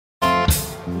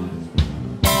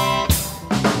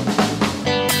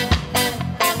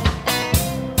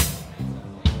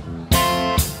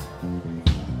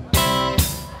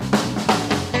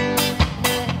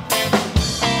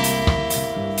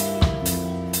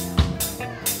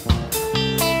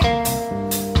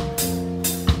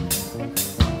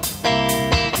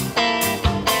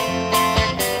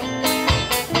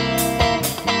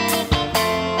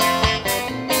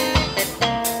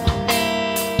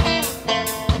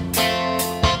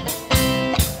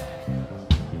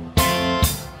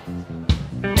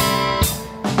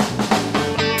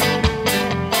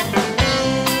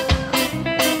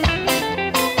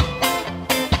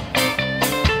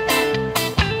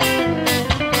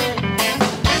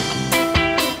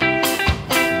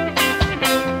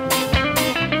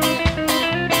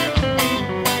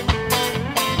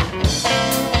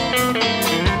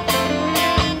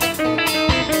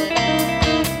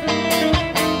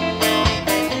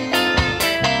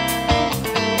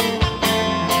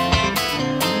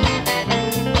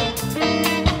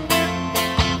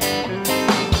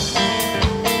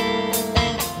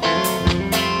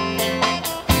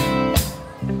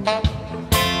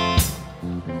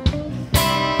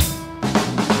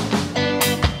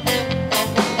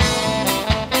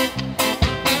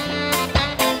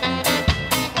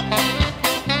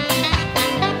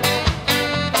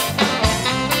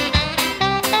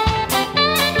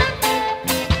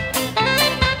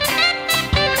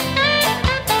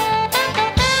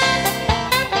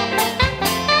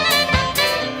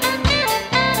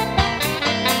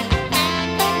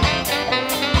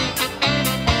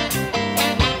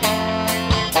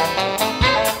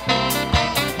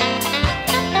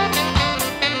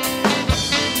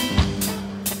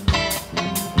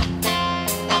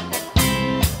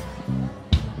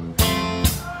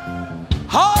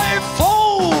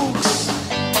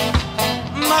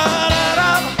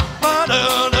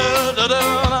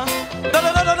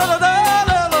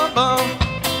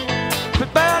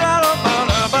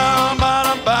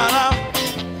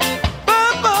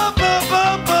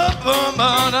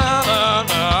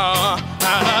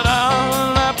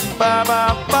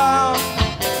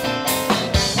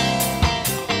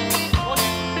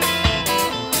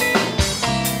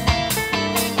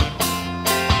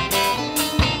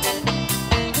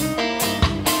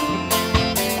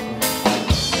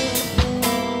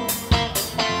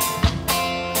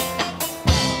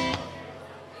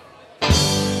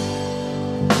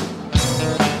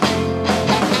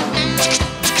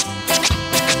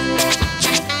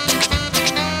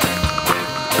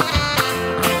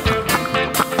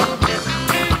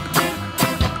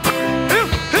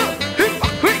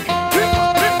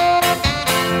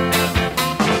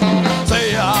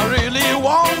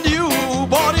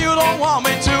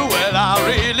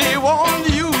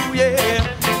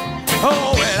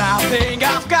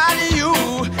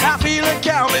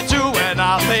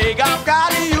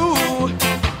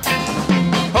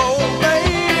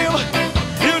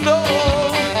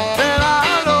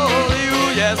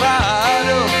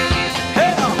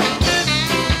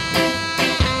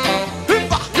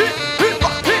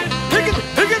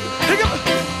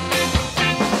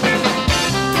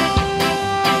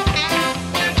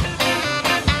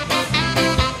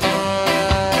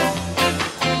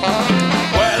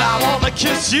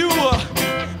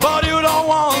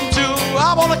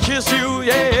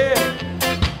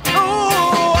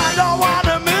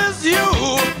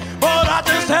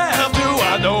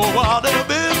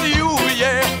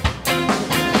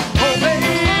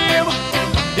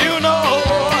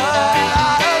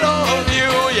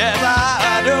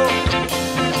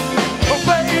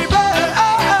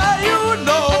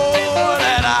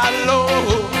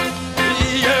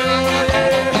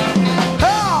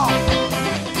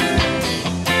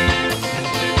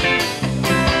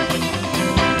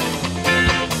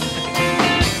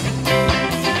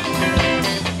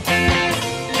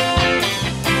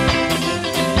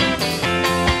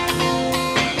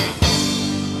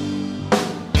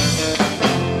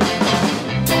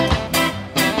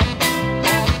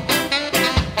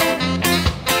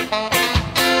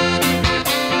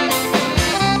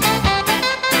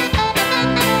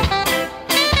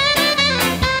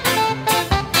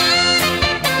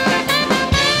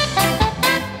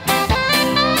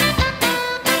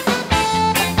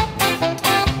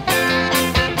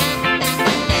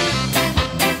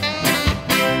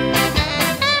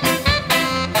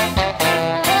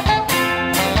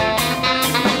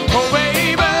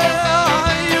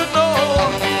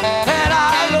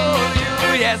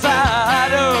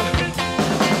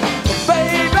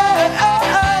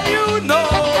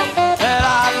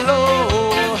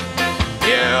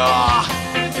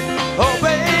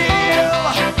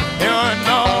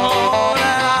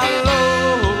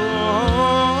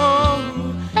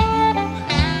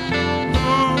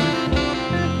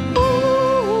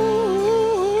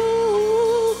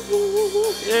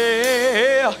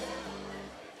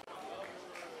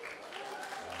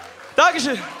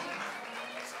Dankeschön.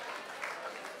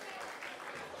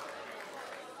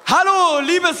 Hallo,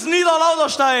 liebes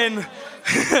Niederlauterstein.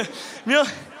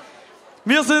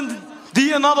 Wir sind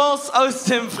TheAnothers aus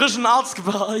dem frischen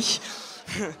Erzgebirge.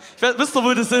 Wisst ihr,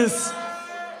 wo das ist?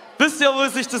 Wisst ihr, wo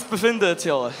sich das befindet?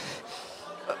 Ja.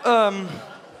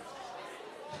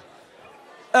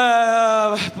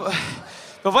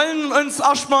 Wir wollen uns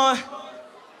erstmal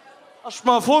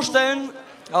vorstellen.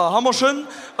 Ja, haben wir schon.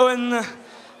 Und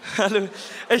hallo.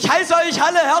 Ich heiße euch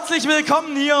alle herzlich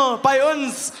willkommen hier bei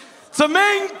uns zum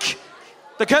Mink.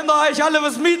 Da könnt ihr euch alle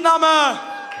was mitnehmen.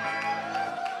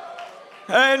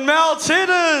 Ein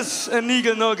Mercedes, ein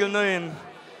Nigel 09.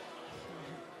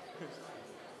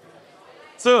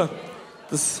 So,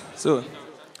 so.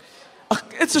 Ach,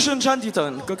 jetzt ist schon Shanty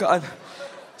dran, guck an.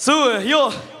 So,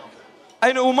 hier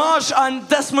eine Hommage an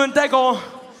Desmond Decker.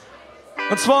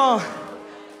 Und zwar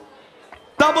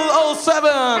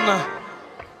 007.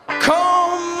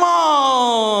 Come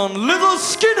on, little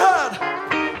skinhead.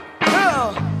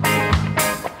 Yeah.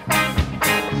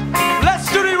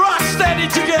 Let's do the rocksteady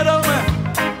together, man.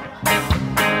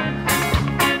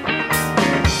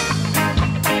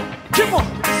 Come on,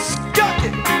 skunk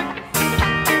it.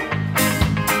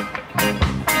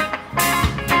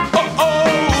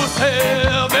 Oh,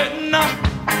 7.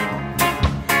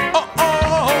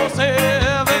 Oh, 7.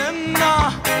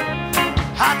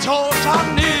 I told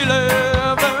John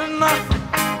 11.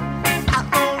 I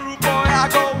know, rude boy, I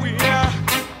go here.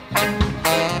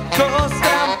 'Cause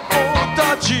them old the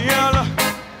jail.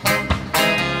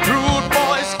 Rude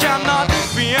boys cannot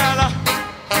feel.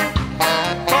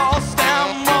 'Cause them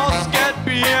must get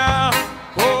beer.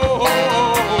 Oh, oh,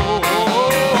 oh, oh,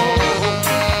 oh.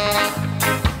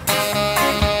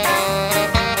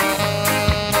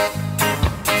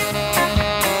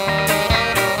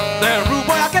 Them rude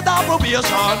boy, I get down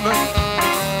probation.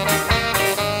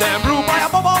 Them rude boy,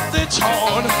 I'm above the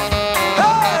town.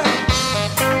 Hey!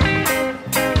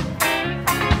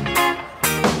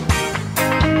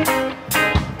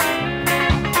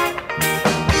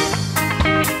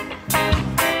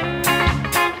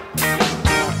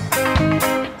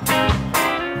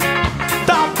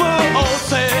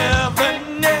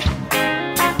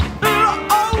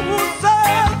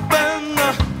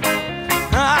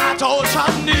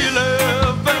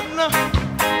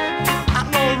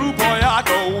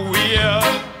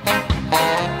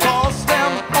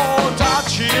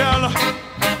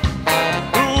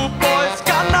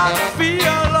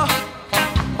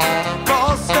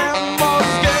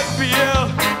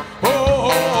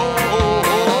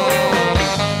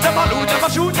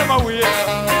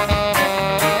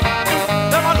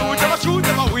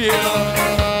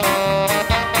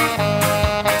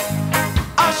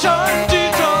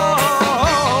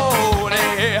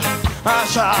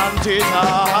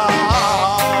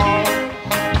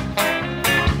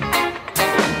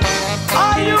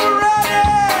 Are you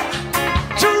ready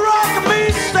to rock me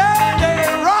steady,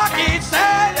 rock it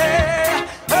steady?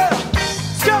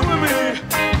 Stay with me,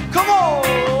 come on.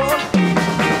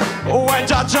 When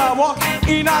Jaja walk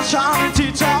in a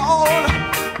shanty town,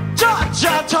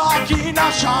 Jaja talk in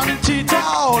a shanty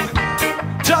town,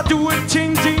 Ja doing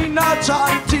things in a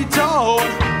shanty town,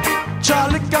 Ja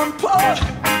lick and pull,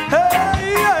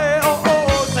 hey, hey, oh,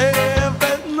 oh,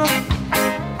 7.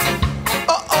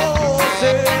 Oh, oh,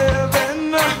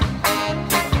 7.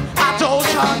 I told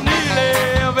you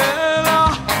 11.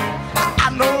 I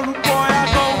know the boy I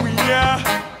go here.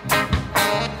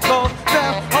 So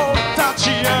them hold that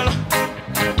chill.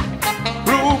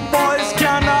 Rude boys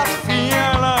cannot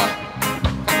feel.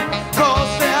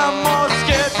 'Cause they must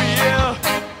get beer.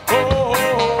 Oh, oh,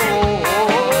 oh,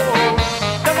 oh.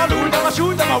 Them a do, them a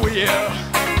shoot, them a wear.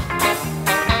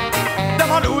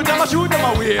 Them a do, them a shoot, them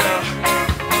a wear.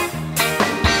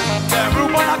 Them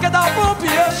rude boy I get out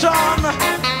probation.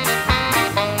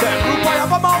 Them rude boy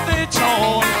I'm above the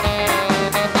town.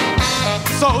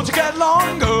 So to get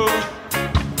longer,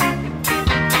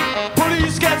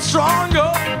 police get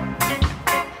stronger.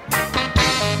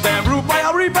 Them rude boy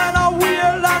I reap and I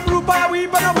wheel. Them rude boy I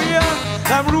weep and I wheel.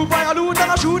 Them rude boy I loot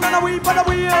and I shoot and I weep and I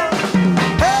wheel.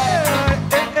 Hey,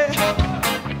 hey, hey.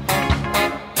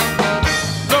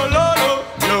 Lo, lo, lo,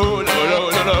 lo, lo, lo,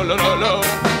 lo, lo, lo, lo.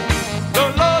 Lo,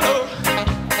 lo, lo.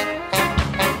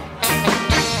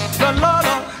 La la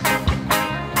la.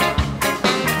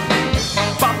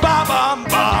 Bam bam bam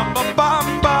bam bam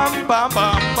bam bam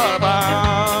bam bam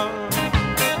bam.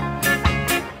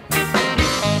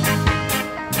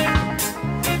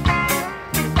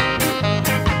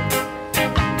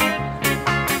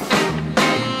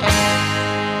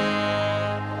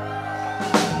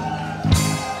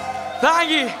 Thank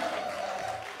you.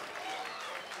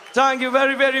 Thank you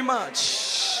very, very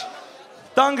much.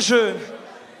 Dankeschön.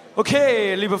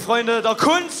 Okay, liebe Freunde der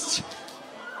Kunst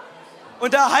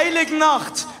und der heiligen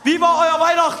Nacht. Wie war euer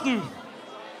Weihnachten?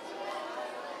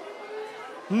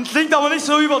 Klingt aber nicht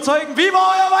so überzeugend. Wie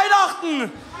war euer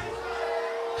Weihnachten?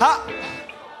 Ha.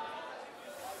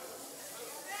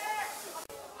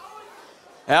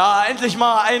 Ja, endlich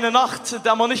mal eine Nacht, in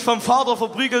der man nicht vom Vater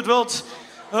verprügelt wird.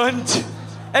 Und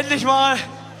endlich mal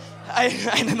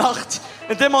eine Nacht,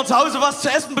 in der man zu Hause was zu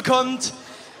essen bekommt.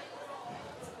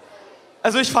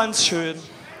 Also ich fand's schön.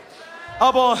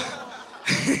 Aber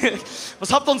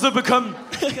was habt ihr denn so bekommen?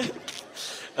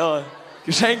 Ja,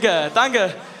 Geschenke,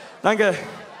 danke, danke.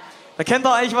 Da kennt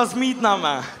ihr eigentlich was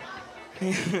mitnehmen.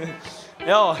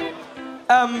 Ja,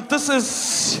 this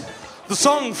is the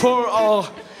song for our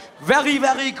very,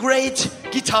 very great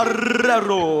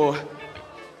guitarrero.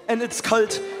 And it's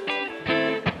called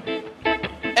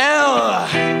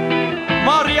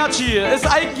Mariachi ist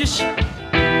eigentlich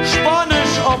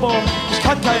Spanisch, aber ich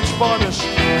kann kein Spanisch.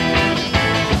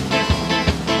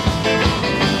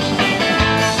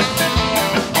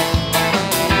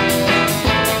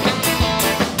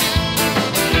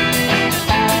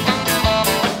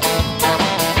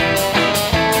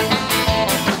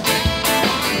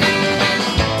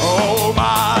 Oh,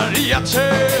 Mariachi.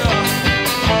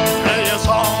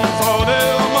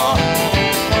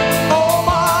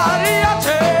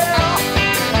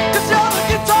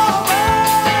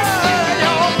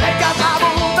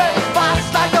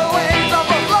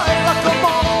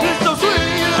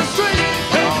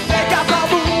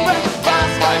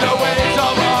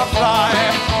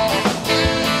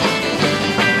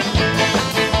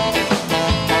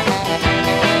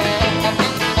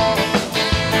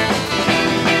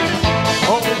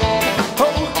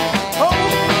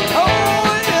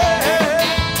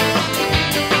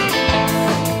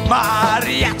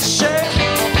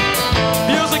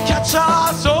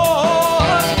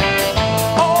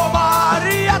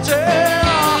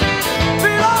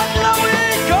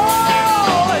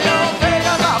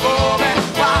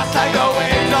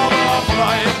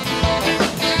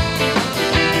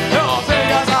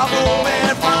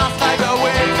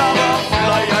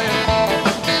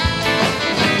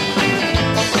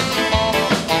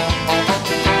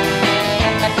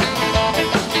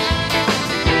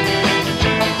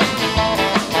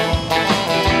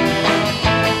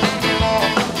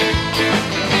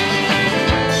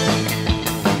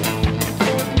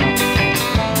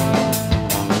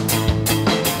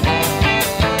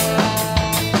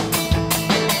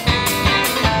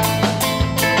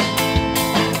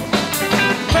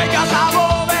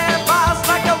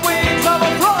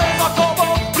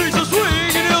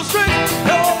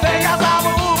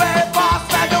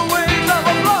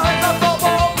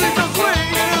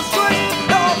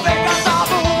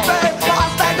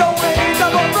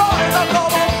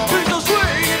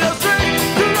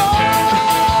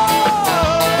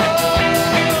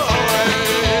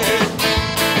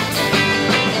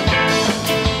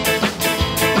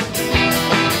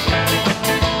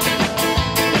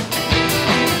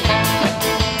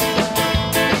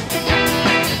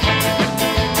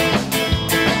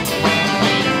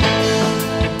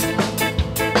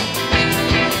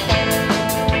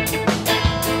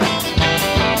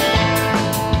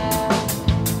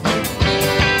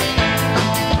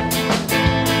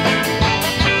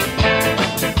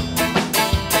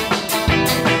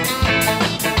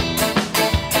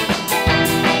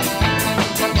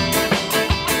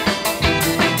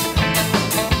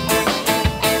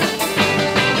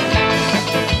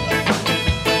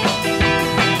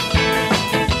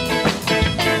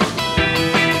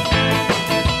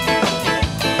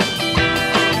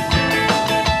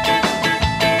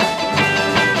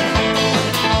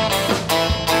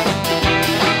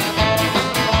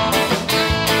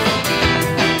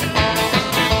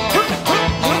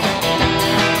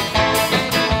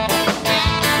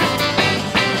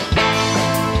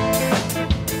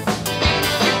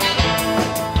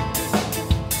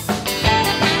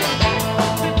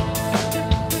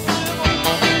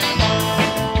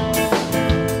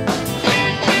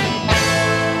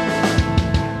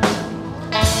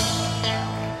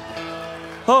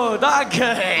 Oh,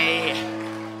 danke.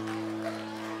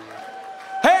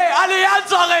 Hey,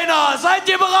 Allianz Arena, seid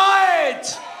ihr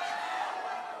bereit?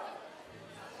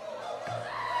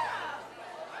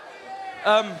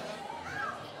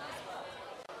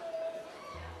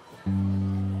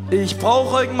 Ich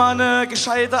brauche irgendwann eine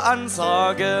gescheite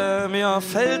Ansage, mir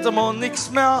fällt immer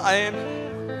nichts mehr ein.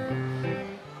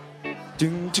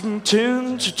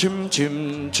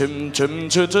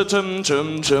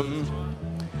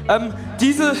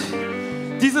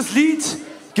 Dieses Lied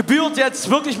gebührt jetzt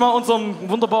wirklich mal unserem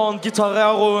wunderbaren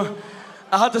Gitarrero.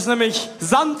 Er hat es nämlich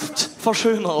sanft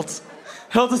verschönert.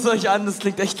 Hört es euch an, das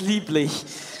klingt echt lieblich.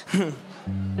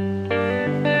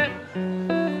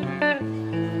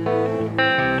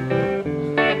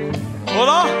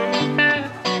 Oder?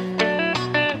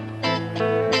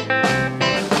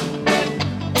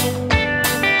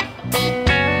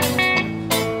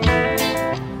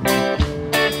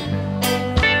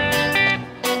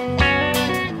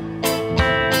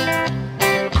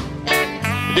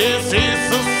 This is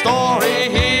the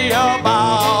story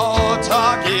about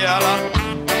a girl.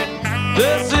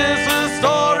 This is the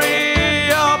story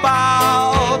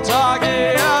about a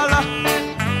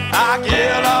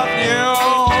girl I knew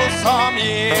some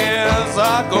years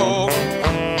ago.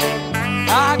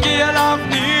 A girl I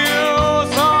knew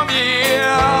some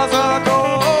years ago.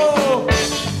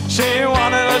 She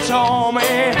wanted to show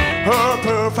me her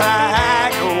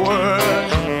perfect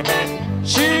world.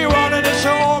 She wanted to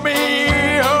show me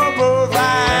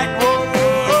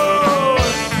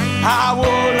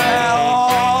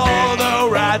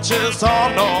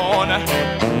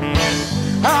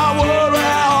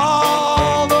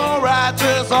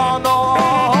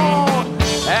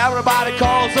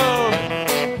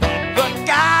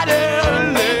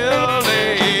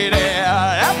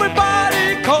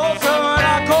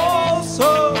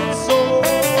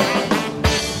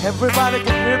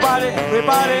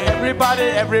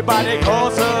everybody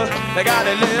closer. They got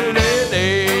a little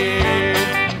lady.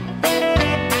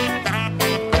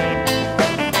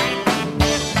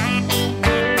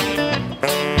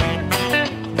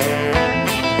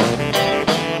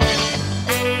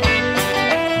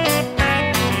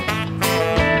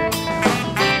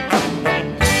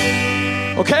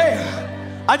 Okay,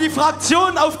 an die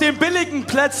Fraktion auf den billigen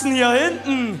Plätzen hier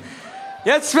hinten.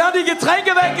 Jetzt werden die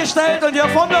Getränke weggestellt und hier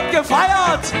vorne wird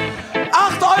gefeiert.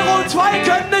 8 Euro und 2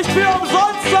 können nicht für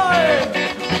umsonst sein.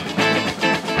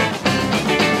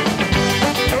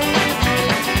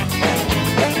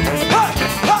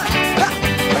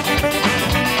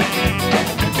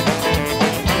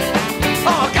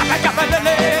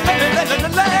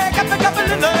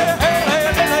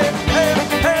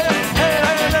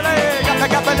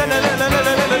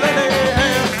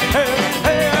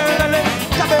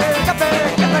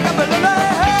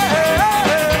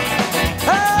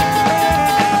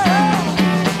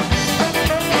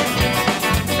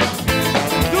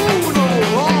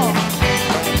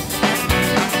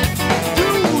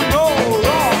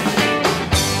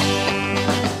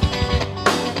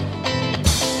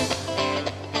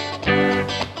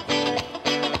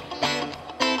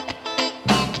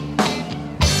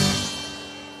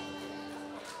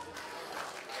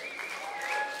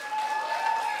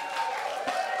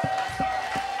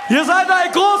 Ihr seid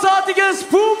ein großartiges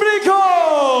Publikum!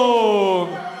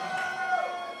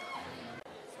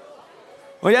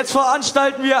 Und jetzt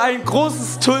veranstalten wir ein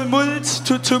großes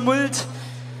Tumult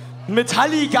mit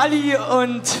Halligalli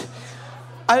und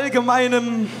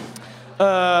allgemeinem,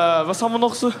 was haben wir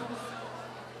noch so?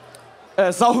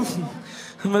 Saufen.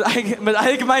 Mit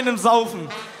allgemeinem Saufen.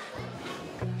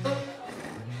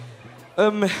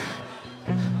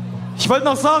 Ich wollte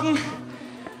noch sagen,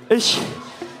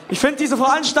 ich finde diese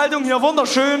Veranstaltung hier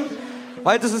wunderschön,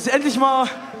 weil das ist endlich mal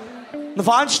eine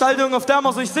Veranstaltung, auf der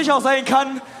man sich sicher sein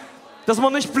kann, dass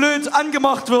man nicht blöd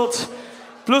angemacht wird,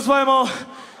 bloß weil man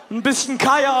ein bisschen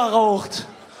Kaya raucht.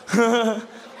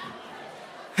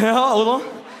 Ja, oder?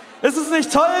 Ist es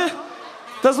nicht toll,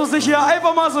 dass man sich hier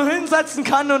einfach mal so hinsetzen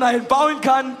kann und einen bauen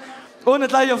kann, ohne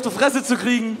gleich auf die Fresse zu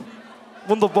kriegen?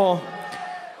 Wunderbar.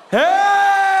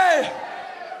 Hey!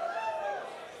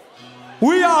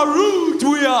 We are rude,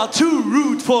 we are too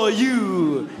rude for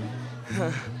you.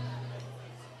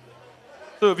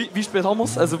 So, wie spät haben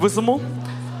wir's? Also, wo sind wir?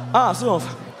 Ah, so.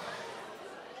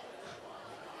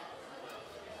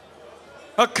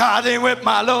 Cuddling with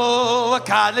my love,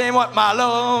 cuddling with my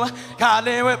love,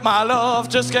 cuddling with my love,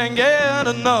 just can't get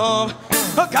enough.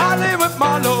 Cuddling with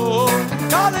my love,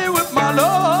 cuddling with my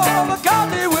love,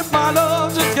 cuddling with my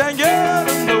love, just can't get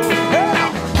enough. Yeah.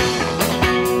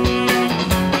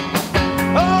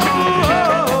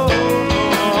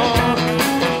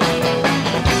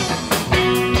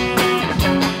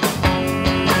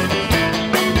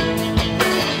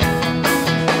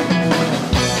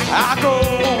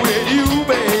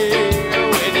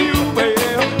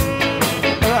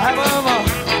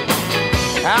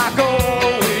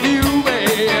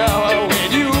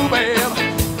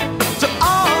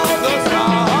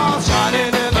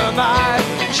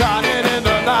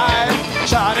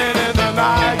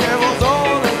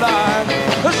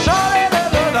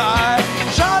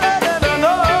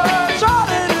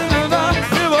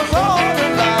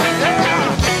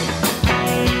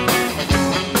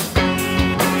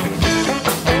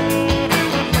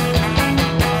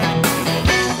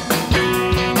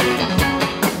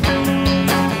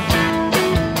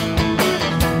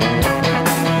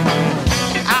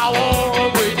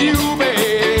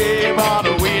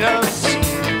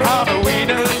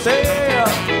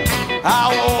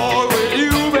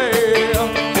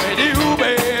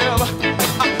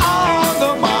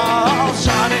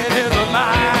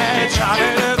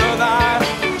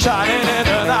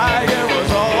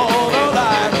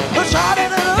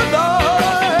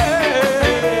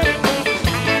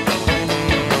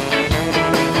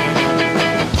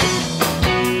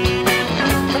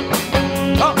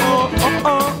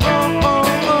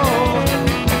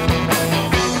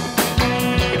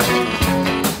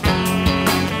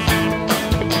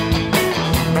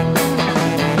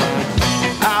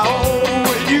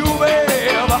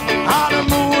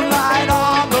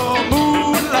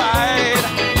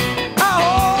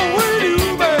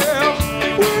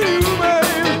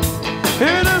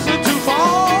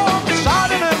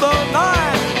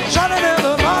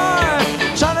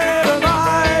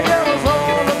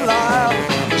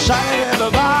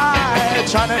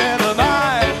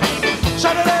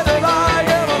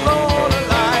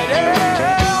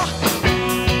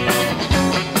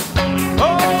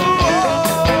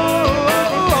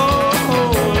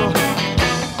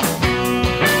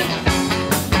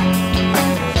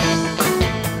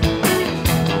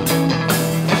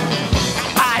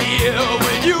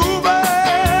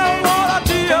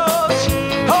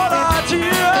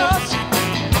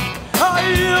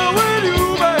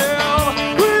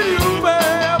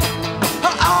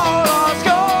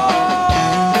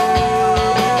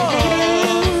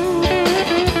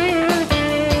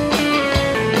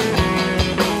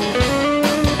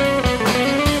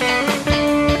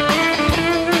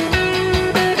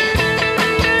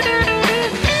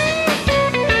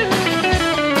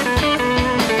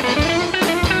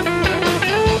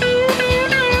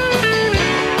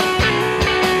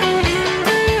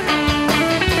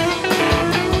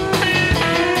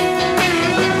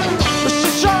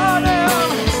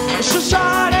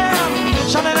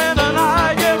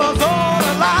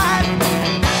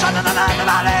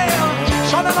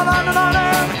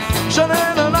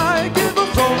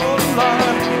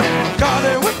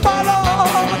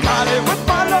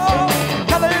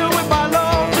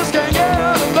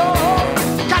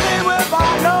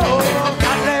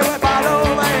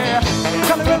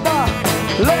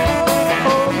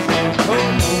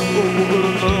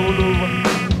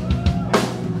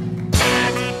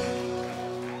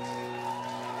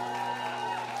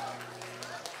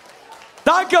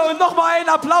 Danke und nochmal einen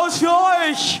Applaus für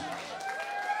euch.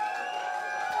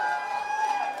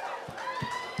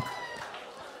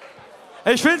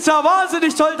 Ich finde es ja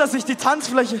wahnsinnig toll, dass sich die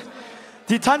Tanzfläche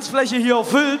hier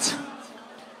erfüllt.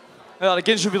 Ja, da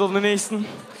gehen schon wieder den nächsten.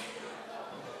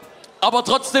 Aber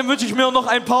trotzdem wünsche ich mir noch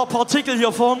ein paar Partikel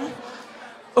hier vorne.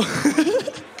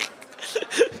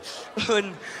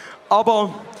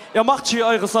 Aber ihr macht hier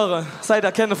eure Sache. Seid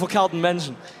ja keine verkehrten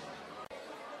Menschen.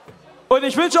 Und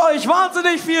ich wünsche euch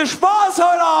wahnsinnig viel Spaß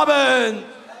heute Abend.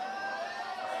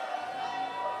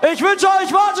 Ich wünsche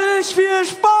euch wahnsinnig viel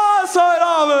Spaß heute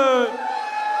Abend.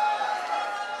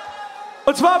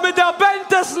 Und zwar mit der Band,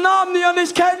 dessen Namen ihr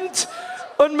nicht kennt.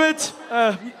 Und mit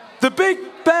The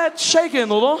Big Bad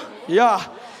Shakin', oder? Ja.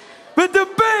 Mit The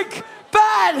Big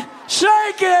Bad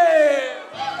Shakin'.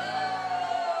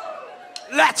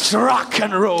 Let's rock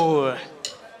and roll.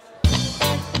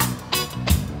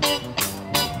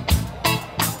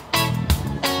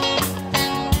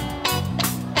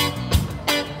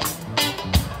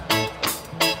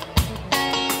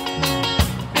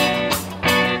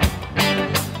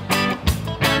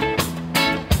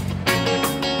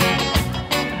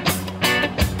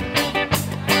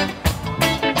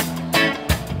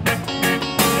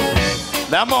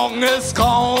 Der Morgen ist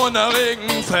grau und der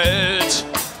Regen fällt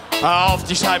auf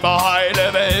die scheinbar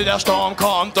heile Welt. Der Sturm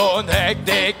kommt und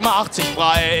Hektik macht sich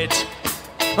breit.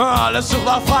 Alles sucht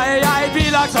nach Freiheit, wie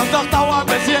lang soll's noch dauern,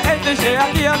 bis ihr endlich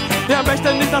reagiert? Wir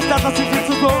möchten nicht, dass das viel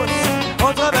zu groß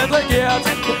unsere Welt regiert.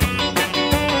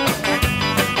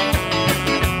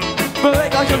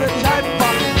 Bewegt euch und nicht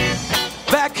einfach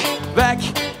weg, weg,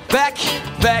 weg,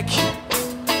 weg.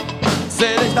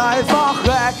 Seht nicht einfach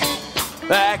weg.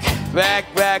 Weg, weg,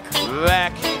 weg,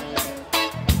 weg.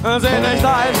 Seht nicht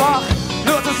einfach,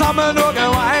 nur zusammen, nur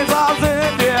gemeinsam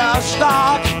sind wir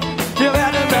stark. Wir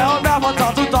werden mehr und mehr von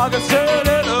Tag zu Tag erzählen,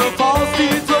 eine Faust,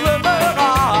 die zur Lippe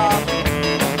ragt.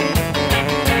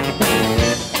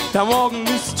 Der Morgen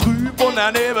ist trüb und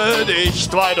der Nebel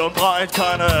dicht, weit und breit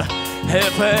keine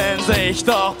Hilfe in Sicht.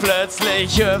 Doch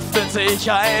plötzlich öffnet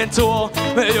sich ein Tor,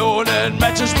 Millionen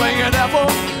Menschen springen hervor.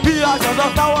 Wie lange soll es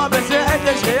noch dauern, bis wir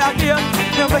endlich reagieren?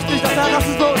 Wir möchten nicht, dass der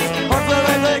Rassismus unsere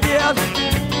Welt regiert.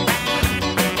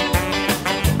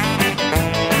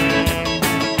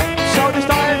 Schau nicht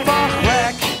einfach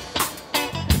weg.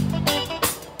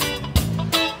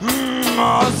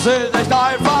 Seht nicht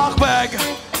einfach weg.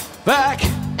 Weg,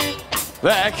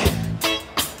 weg.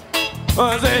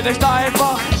 Seht nicht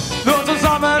einfach. Nur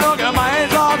zusammen und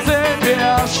gemeinsam sind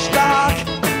wir stark.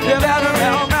 Wir werden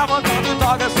mehr und mehr von Tag zu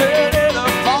Tag erzählen, jede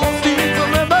Faust, die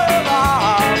zum Himmel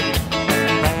ragt.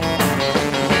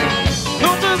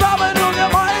 Nur zusammen und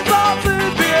gemeinsam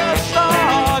sind wir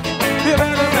stark. Wir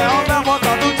werden mehr und mehr von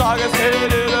Tag zu Tag erzählen,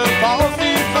 jede Faust,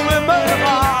 die zum Himmel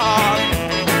ragt.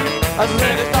 Also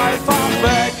seh nicht einfach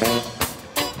weg.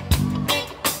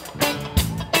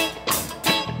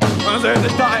 Seh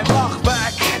nicht einfach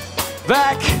weg.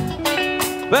 Weg.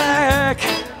 Weg!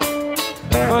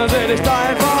 Seht nicht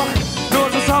einfach, nur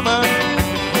zusammen.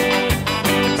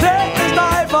 Seht nicht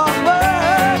einfach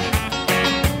weg!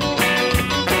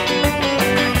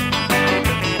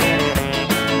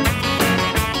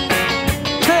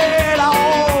 Steht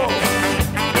auf!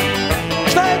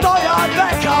 Stellt euren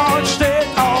Wecker und steht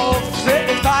auf! Seht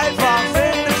nicht einfach,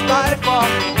 seht nicht einfach!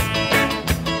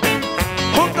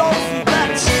 Kommt aus dem Bett!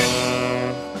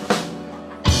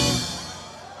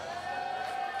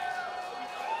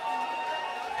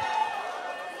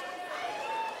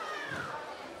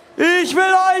 Ich will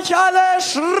euch alle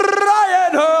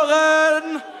schreien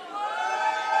hören.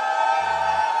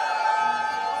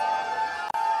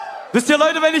 Wisst ihr,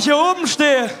 Leute, wenn ich hier oben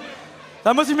stehe,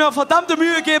 dann muss ich mir verdammte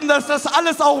Mühe geben, dass das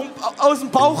alles auch aus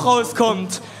dem Bauch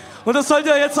rauskommt. Und das sollt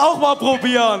ihr jetzt auch mal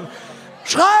probieren.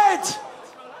 Schreit!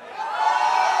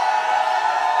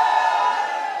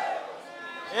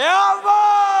 Jawohl!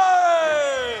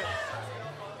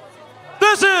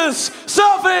 This is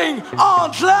Surfing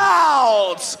on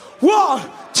Clouds. 1,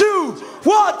 2,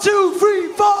 1, 2, 3,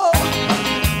 4.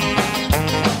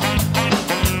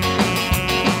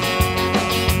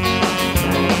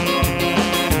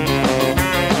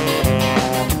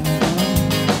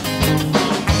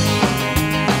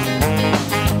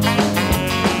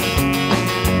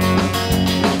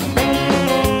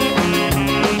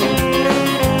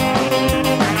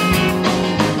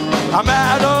 I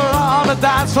met her on the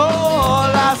dance floor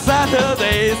last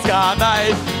Saturday's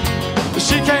night.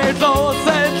 She came close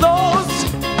and close,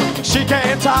 she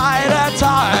came tight and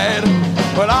tight.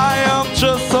 But I am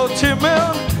just so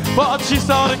timid, but she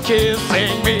started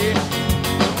kissing me.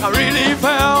 I really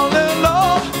fell in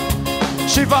love,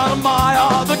 she found my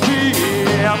other key.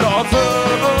 I'm not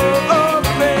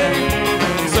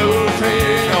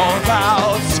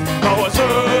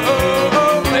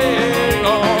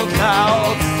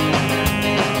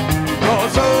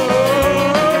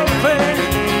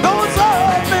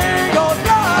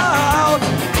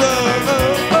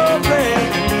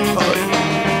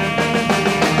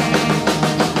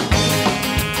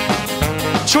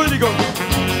Entschuldigung.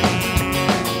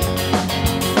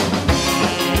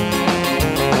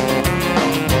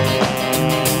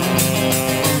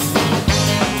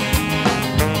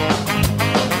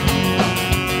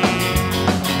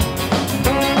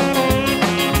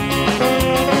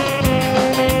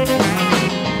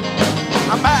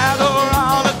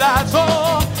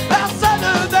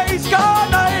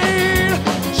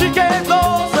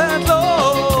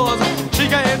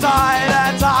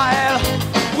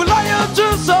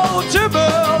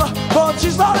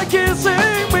 She's not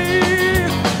kissing me.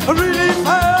 I really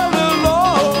fell in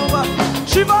love.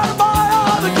 She found my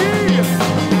other key.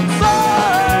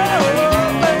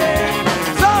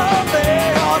 Someday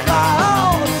on the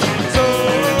house. Someday on the house.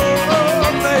 Oh,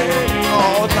 someday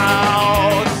on the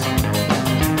house.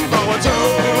 Someday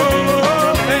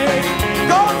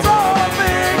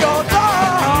on the house.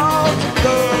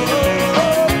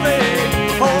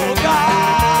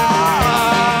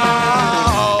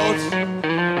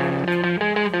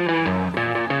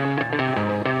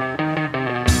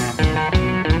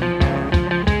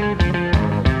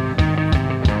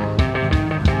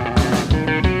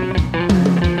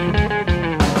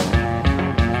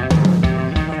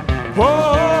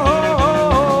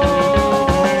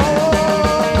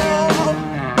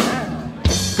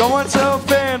 Going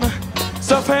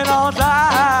surfing on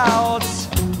clouds,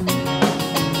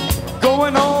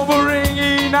 going over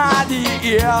ringing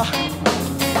idea,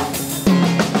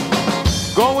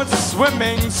 going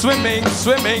swimming, swimming,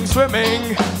 swimming,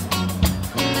 swimming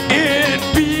in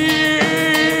beer.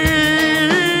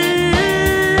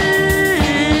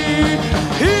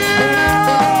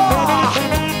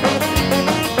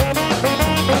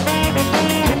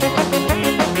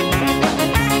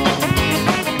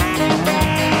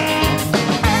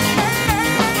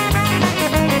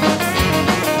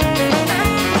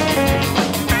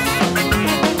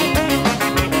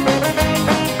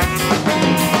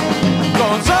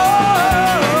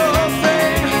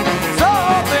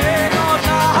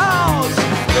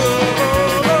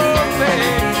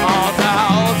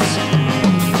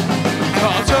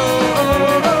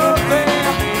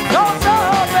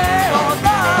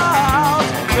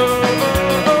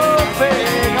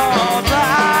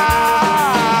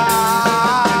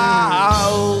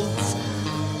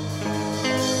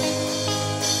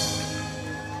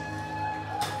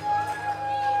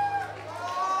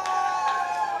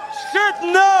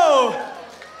 No!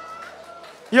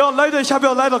 Ja, Leute, ich habe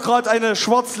ja leider gerade eine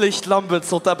Schwarzlichtlampe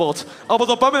zerdeppert. Aber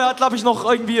der Bammel hat, glaube ich, noch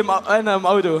irgendwie eine im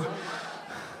Auto.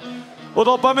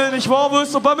 Oder Bammel nicht wahr? Wo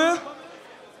ist der Bammel?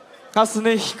 Hast du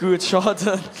nicht? Gut,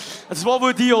 schade. Das war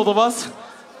wohl die, oder was?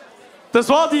 Das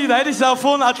war die, da hätte ich ja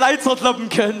vorhin als Leid zerklappen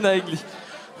können, eigentlich.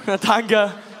 Ja,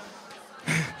 danke.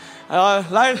 Ja,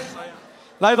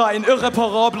 leider ein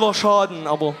irreparabler Schaden,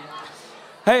 aber...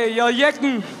 Hey, ihr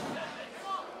Jecken!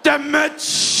 Der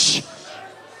Mensch!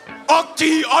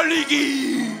 Okti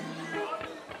Oligi!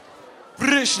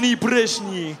 Brischni,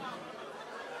 Brischni!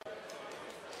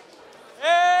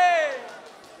 Hey!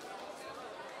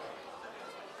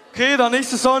 Okay, der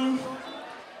nächste Song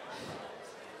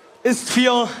ist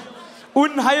für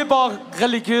unheilbar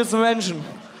religiöse Menschen.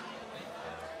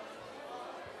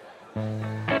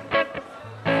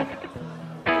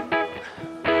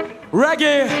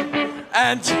 Reggae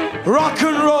and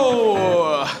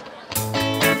Rock'n'Roll.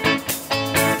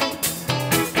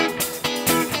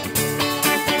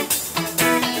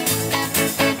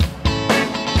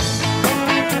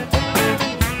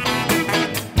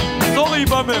 Sorry,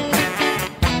 Bammel.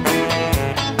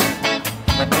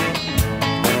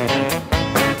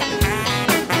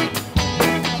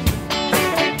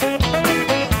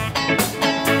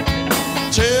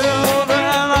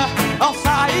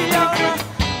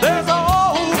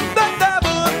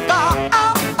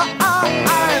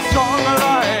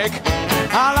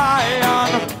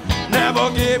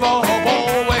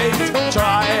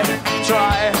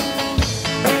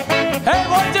 Hey,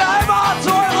 wollt ihr einmal zu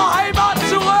eurer Heimat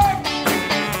zurück?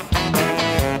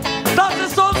 Das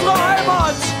ist unsere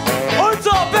Heimat,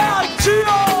 unser Berg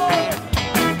Zion.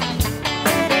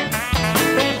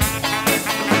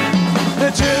 The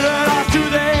children of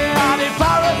today are the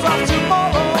parents of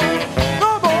tomorrow.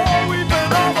 No more weeping,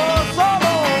 no more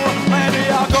sorrow. When we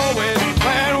are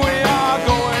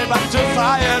going back to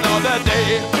Zion of the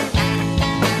day.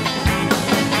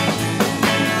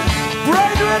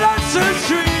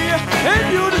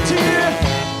 in unity,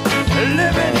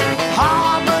 live in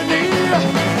harmony.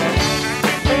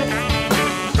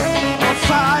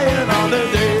 Outside on the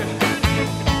day,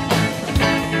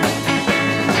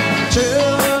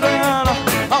 children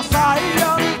of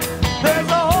Zion, there's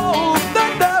a hope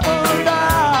that never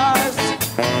dies.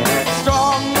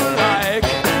 Strong like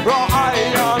raw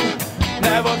iron,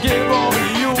 never give up,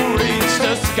 you reach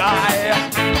the sky.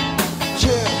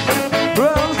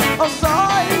 Children of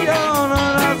Zion,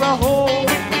 there's a hope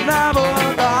that never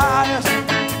dies.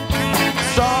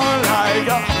 Strong like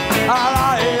a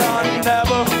lion,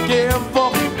 never give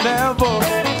up, you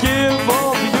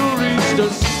reach the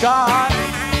sky.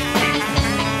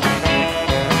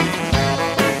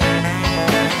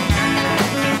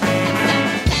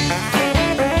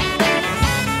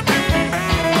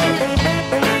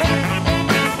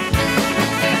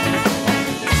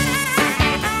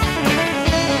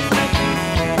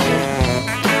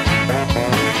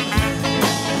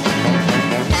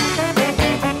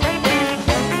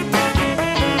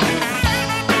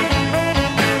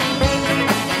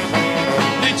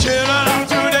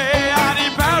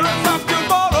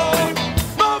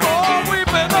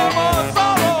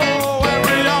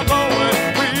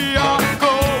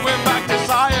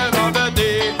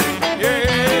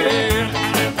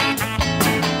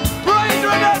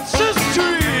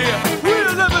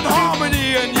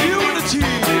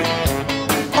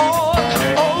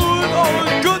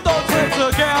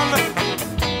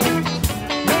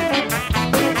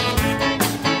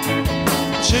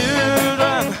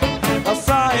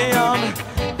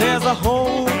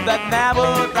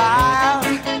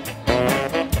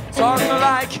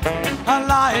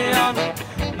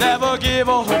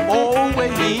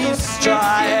 Always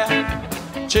try.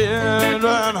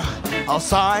 Children of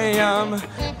Zion,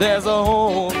 there's a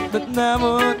hope that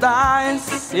never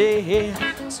dies. Yeah.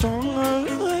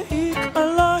 Strong like a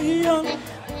lion,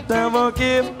 never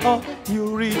give up,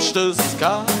 you reach the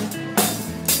sky.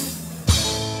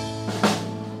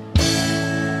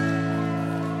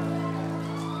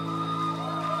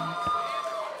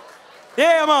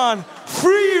 Yeah, man,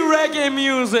 free reggae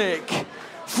music,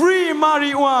 free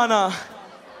marijuana,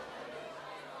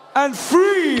 and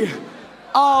free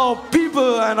our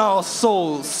people and our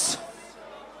souls.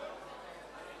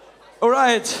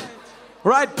 Alright,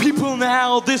 right people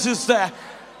now, this is the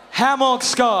Hammock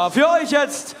Ska. Für euch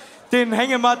jetzt den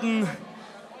Hängematten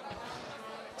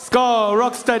Ska,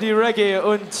 Rocksteady, Reggae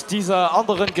und diese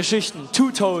anderen Geschichten,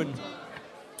 Two-Tone.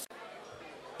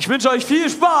 Ich wünsche euch viel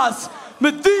Spaß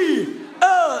mit TheAnothers!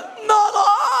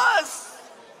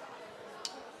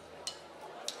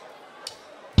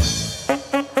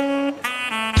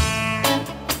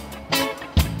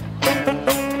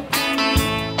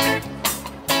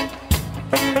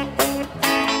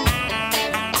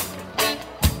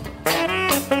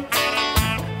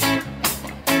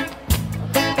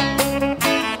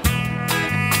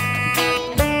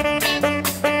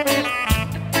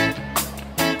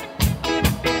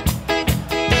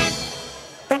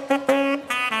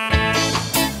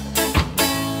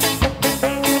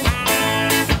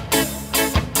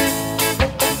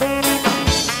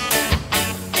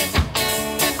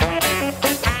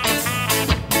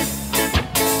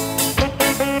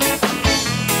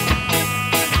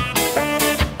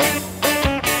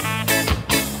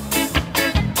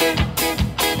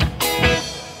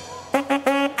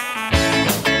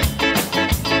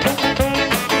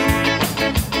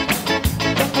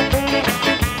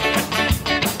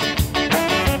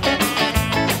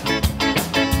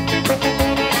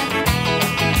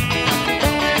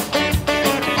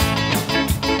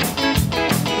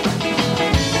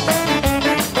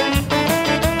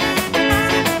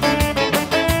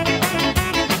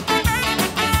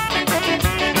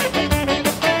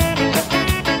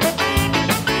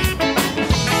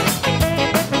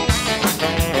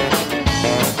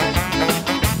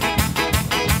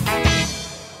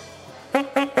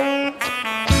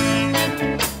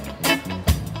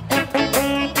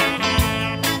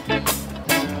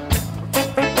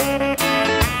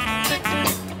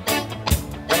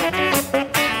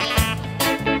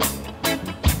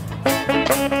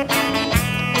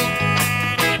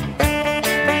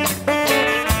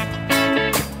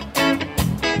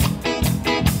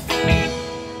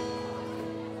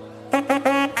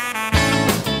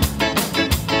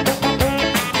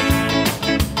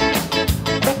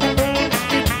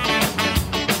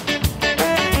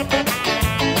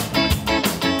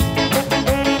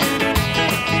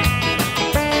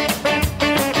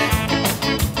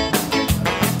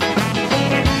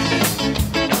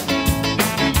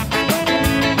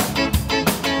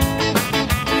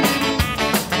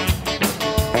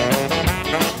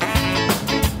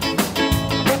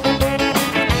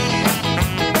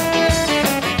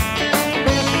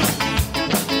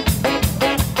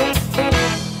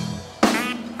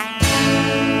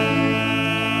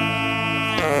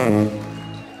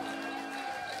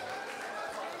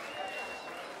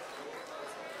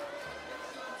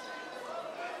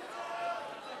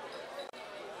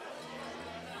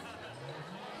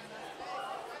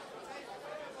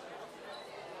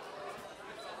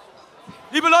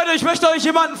 Liebe Leute, ich möchte euch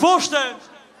jemanden vorstellen.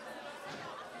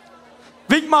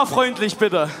 Wink mal freundlich,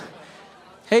 bitte.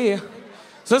 Hey,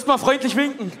 sollst mal freundlich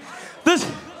winken.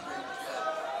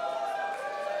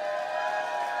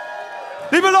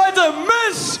 Liebe Leute,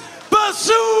 Miss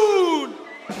Bassoon!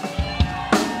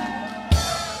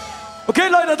 Okay,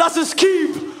 Leute, das ist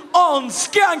Keep on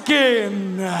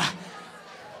Skanking.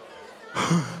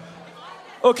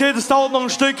 Okay, das dauert noch ein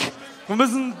Stück. Wir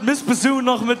müssen Miss Bassoon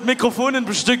noch mit Mikrofonen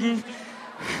bestücken.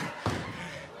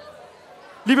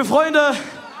 Liebe Freunde,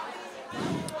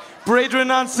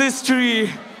 brethren and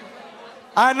history,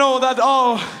 I know that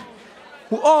all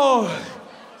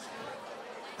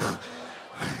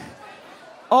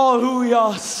who you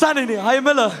are standing here. Hi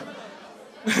Miller.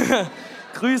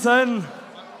 Grüßen.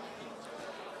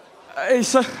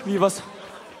 Was?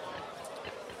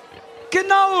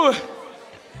 Genau.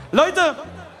 Leute,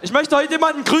 ich möchte heute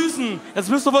jemanden grüßen. Jetzt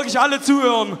müsst ihr wirklich alle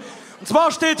zuhören. Und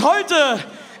zwar steht heute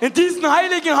in diesen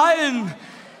heiligen Hallen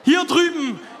hier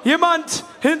drüben jemand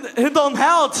hinterm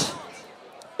Herd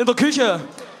in der Küche.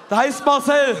 Der heißt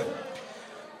Marcel.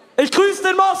 Ich grüße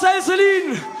den Marcel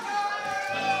Selin.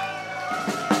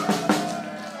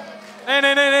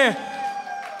 Nee.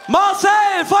 Marcel,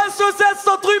 falls du es jetzt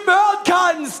da drüben hören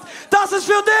kannst, das ist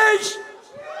für dich.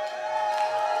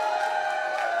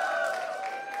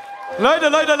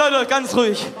 Leute, ganz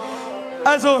ruhig.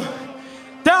 Also,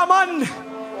 der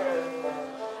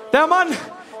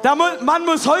Mann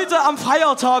muss heute am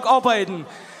Feiertag arbeiten.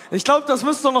 Ich glaube, das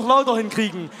müsst ihr noch lauter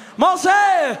hinkriegen. Marcel,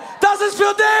 das ist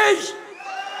für dich!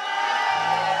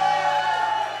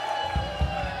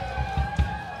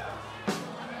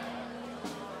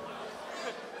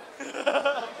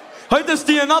 Heute ist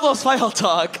TheAnothers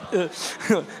Feiertag.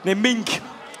 Ne,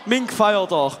 Mink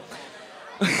Feiertag.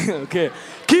 Okay.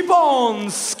 Keep on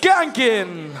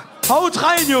skanking. Haut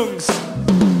rein, Jungs.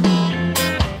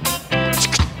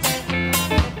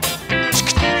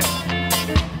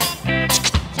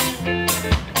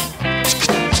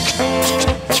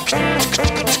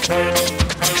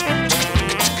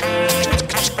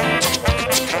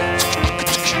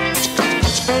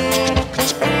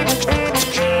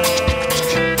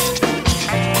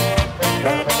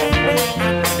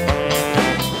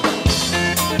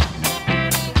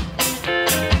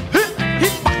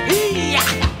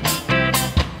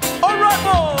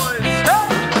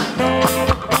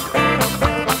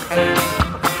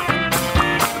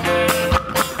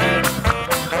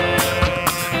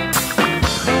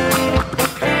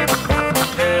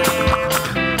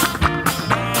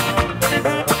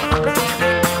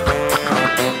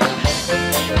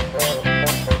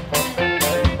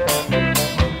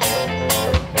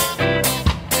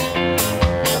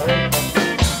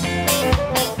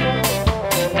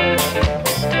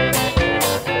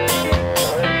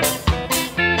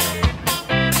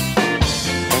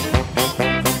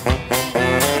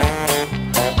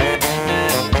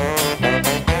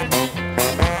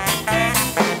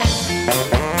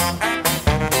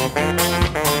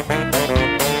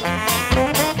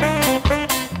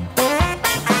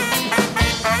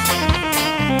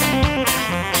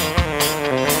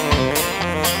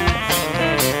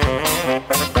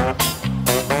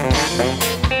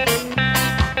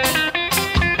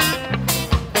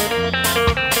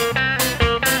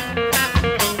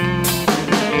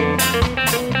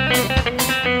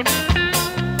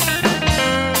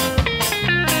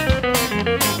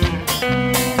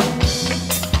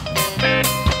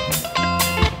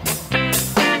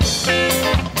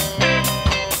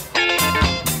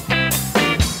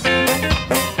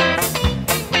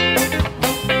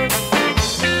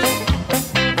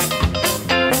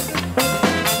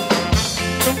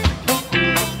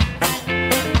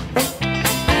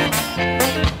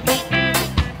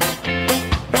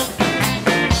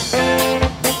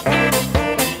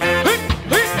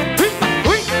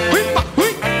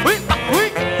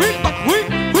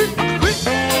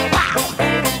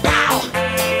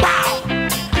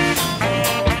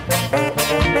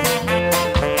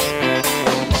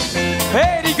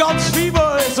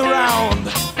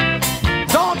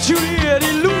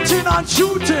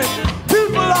 Shooting,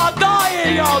 people are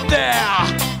dying out there.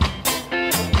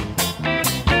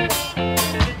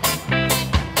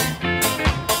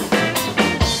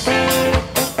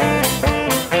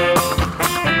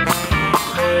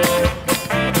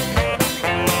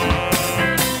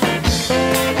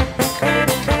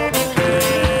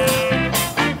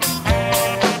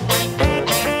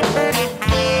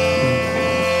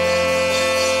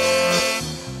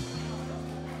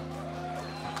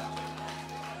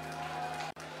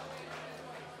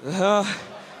 Ja,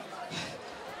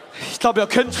 ich glaube, ihr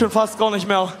könnt schon fast gar nicht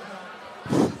mehr.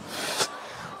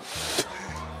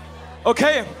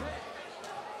 Okay.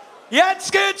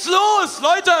 Jetzt geht's los.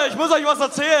 Leute, ich muss euch was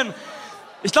erzählen.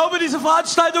 Ich glaube, diese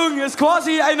Veranstaltung ist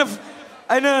quasi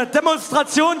eine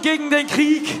Demonstration gegen den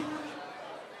Krieg.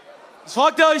 Jetzt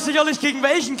fragt ihr euch sicherlich, gegen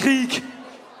welchen Krieg?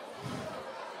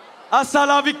 Hasta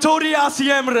la victoria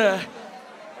siempre.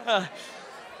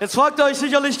 Jetzt fragt ihr euch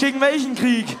sicherlich, gegen welchen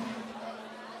Krieg?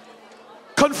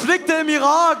 Konflikte im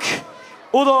Irak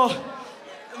oder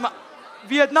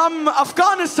Vietnam,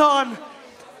 Afghanistan.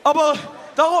 Aber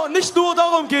nicht nur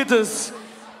darum geht es.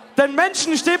 Denn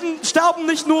Menschen sterben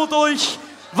nicht nur durch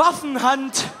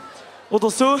Waffenhand oder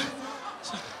so.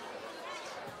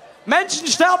 Menschen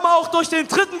sterben auch durch den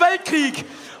Dritten Weltkrieg,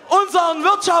 unseren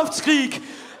Wirtschaftskrieg,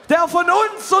 der von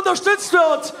uns unterstützt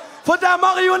wird, von der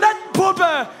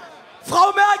Marionettenpuppe,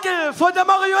 Frau Merkel, von der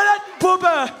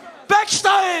Marionettenpuppe,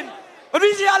 Beckstein und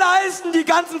wie sie alle heißen, die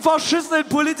ganzen verschissenen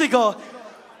Politiker.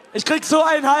 Ich krieg so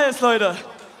einen Hals, Leute.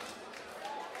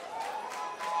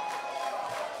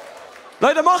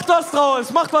 Leute, macht was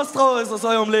draus aus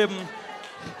eurem Leben.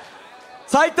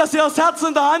 Zeigt, dass ihr das Herz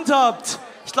in der Hand habt.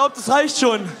 Ich glaube, das reicht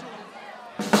schon.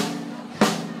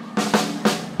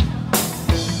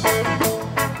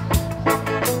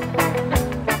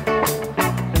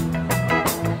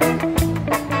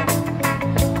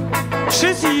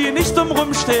 Schissi, nicht dumm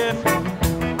rumstehen.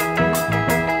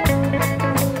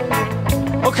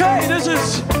 Okay, this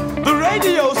is the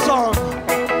radio song.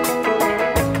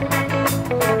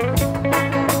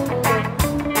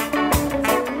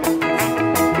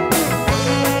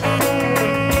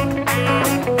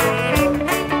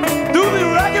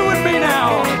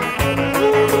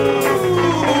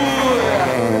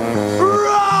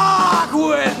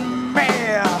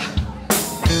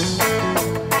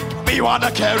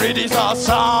 Wanna carry this our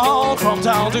sound from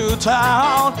town to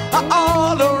town,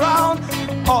 all around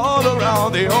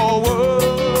the whole world.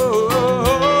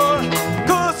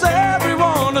 Cause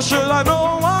everyone should I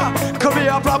know could be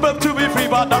a problem to be free,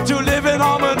 but not to live in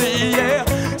harmony, yeah.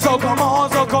 So come on,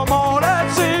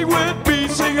 let's sing with me,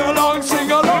 sing along.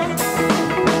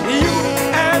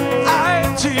 U-N-I-T-Y,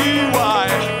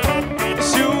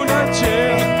 it's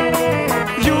unity.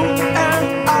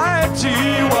 U-N-I-T-Y.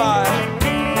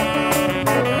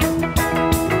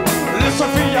 Listen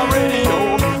to your radio,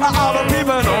 all the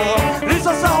people know. This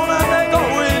a sound and they go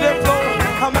with the flow.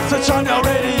 A message on your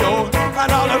radio,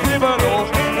 and all the people know.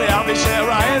 They have been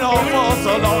sharing on for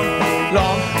so long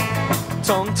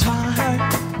time.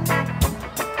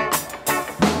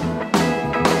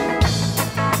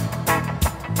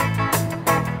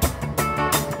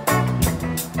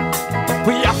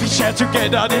 We have to share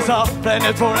together, this our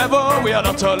planet forever. We are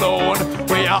not alone,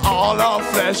 we are all of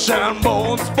flesh and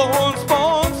bones.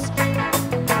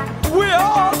 We are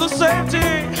all the same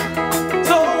thing,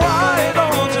 so why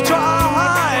don't you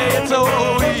try? It's so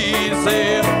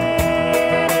easy.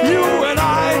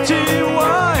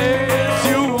 U-N-I-T-Y is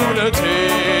unity.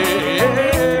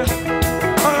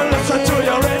 Listen to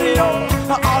your radio,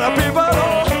 all the people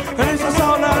know. It's a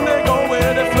sound and they go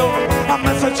with the flow. A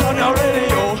message on your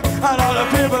radio, and all the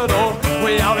people know.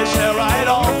 We always share right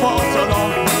on for so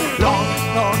long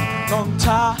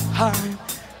time.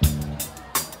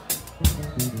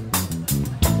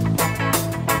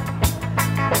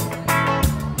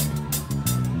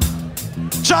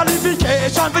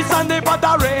 Jollification with Sunday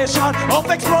moderation of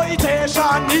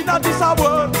exploitation in this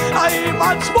world. I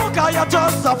man smoker, you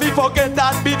just have to forget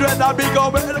that be dread and be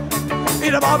going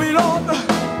in a Babylon.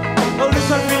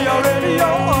 Listen to your radio,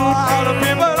 all the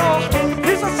people know.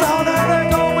 It's a sound and they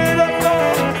go with the flow.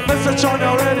 Message on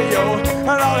your radio,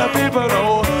 and all the people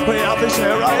know. We have to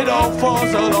share right on for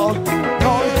so long time.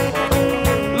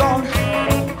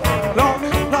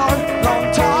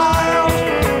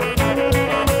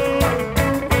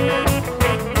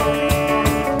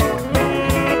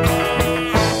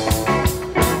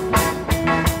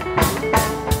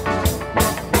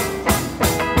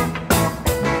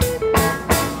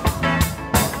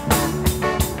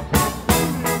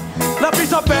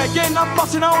 Begging and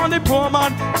fussing on the poor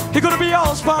man. He could be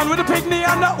all span with a picnic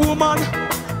and a woman,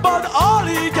 but all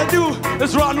he can do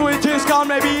is run with his gun.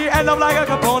 Maybe he end up like a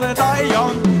Capone and die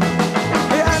young.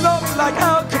 He end up like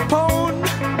Al Capone.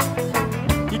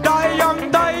 He die young.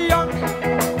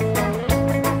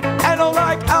 End up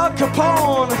like Al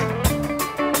Capone.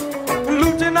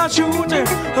 Looting and shooting.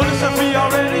 Listen to your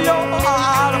radio,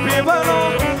 all the people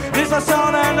know. It's a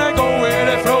sound and they go with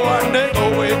the flow, and they go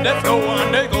with the flow,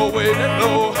 and they go with the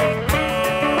flow.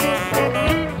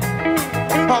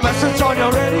 A message on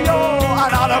your radio,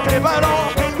 and all the people know.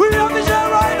 We have to share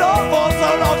right on for so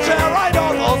long, share right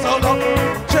on for so long,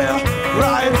 share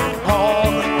right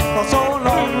on for so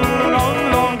long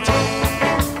time.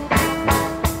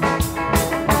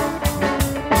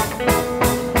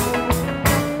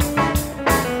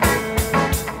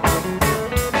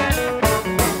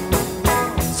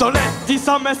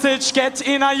 message get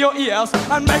in your ears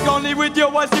and make only with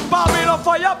your voice the Babylon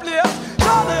fireplace.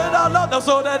 Shout it out louder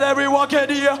so that everyone can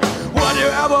hear what you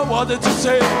ever wanted to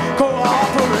say.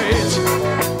 Cooperate,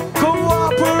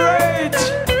 cooperate,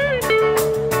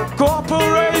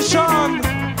 cooperation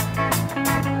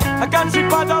against the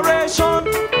federation.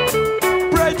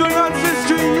 Breaking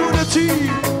ancestry unity.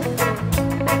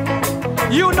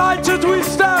 United we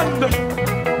stand,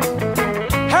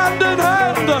 hand in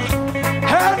hand,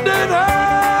 hand in hand.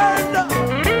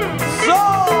 So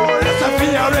listen for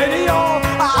your radio,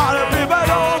 all the people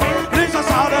know this is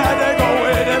how they go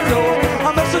in the flow.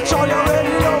 A message on your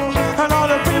radio, and all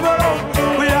the people know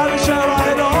we have to share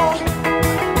right now.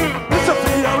 Listen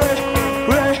for your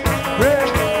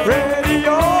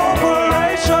radio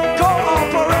operation,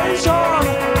 cooperation.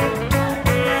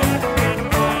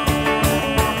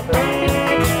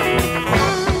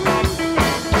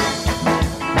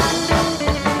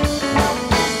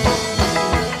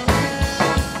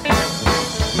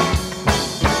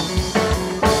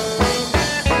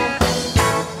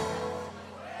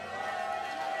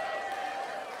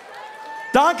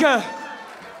 Danke.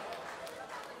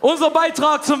 Unser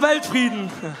Beitrag zum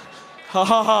Weltfrieden.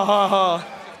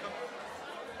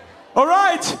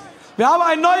 Alright, wir haben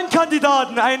einen neuen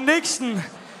Kandidaten, einen nächsten.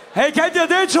 Hey, kennt ihr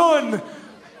den schon?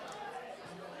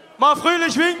 Mal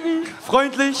fröhlich winken,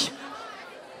 freundlich.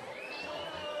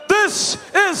 This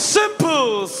is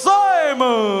Simple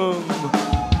Simon.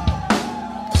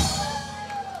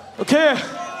 Okay,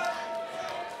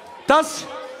 das...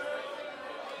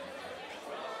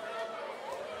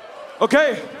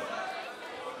 Okay.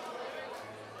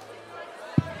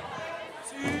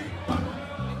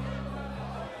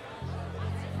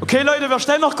 Okay, Leute, wir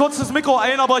stellen noch kurz das Mikro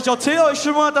ein, aber ich erzähle euch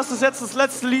schon mal, dass das jetzt das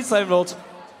letzte Lied sein wird.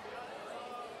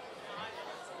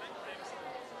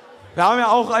 Wir haben ja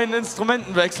auch einen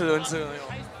Instrumentenwechsel und so. Ja.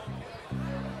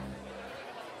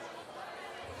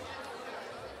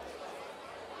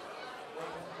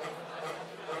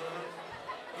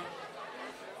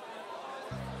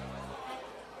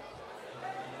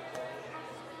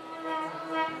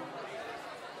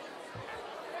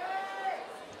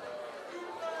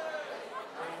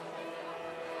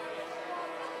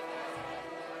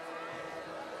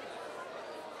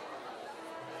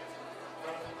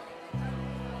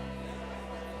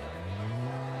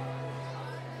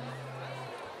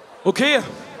 Okay,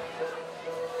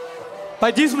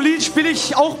 bei diesem Lied spiele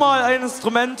ich auch mal ein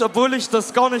Instrument, obwohl ich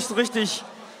das gar nicht so richtig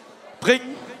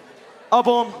bringe.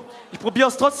 Aber ich probiere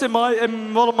es trotzdem mal.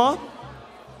 Warte mal.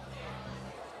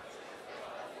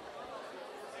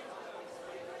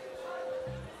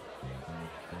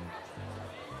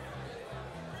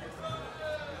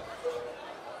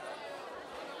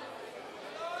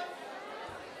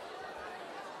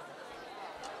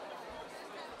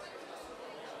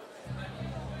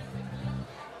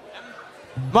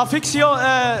 Mal fix hier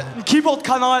einen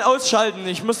Keyboard-Kanal ausschalten.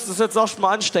 Ich müsste das jetzt erst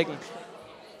mal anstecken.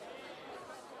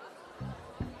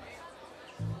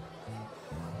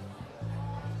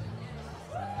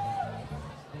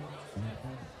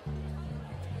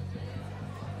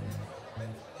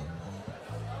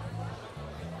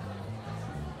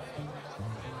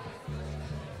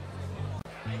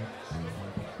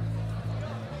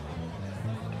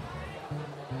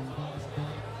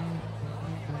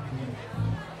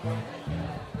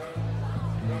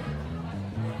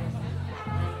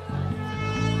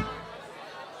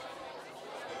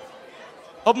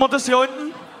 Ob man das hier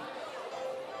unten?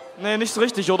 Nee, nicht so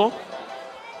richtig, oder?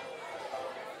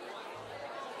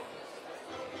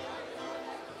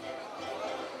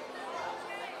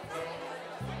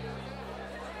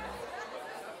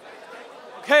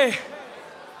 Okay.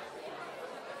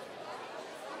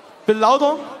 Bin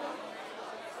lauter?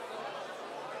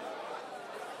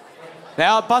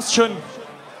 Ja, passt schon.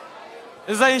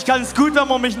 Ist eigentlich ganz gut, wenn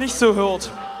man mich nicht so hört.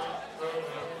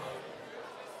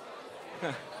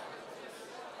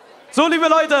 So, liebe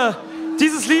Leute,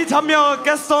 dieses Lied haben wir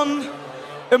gestern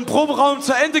im Proberaum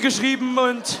zu Ende geschrieben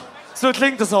und so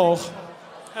klingt es auch.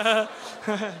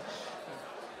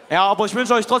 Ja, aber ich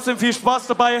wünsche euch trotzdem viel Spaß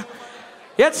dabei.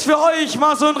 Jetzt für euch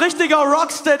mal so ein richtiger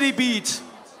rocksteady Beat,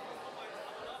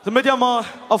 damit ihr mal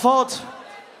erfahrt,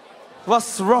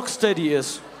 was rocksteady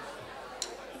ist.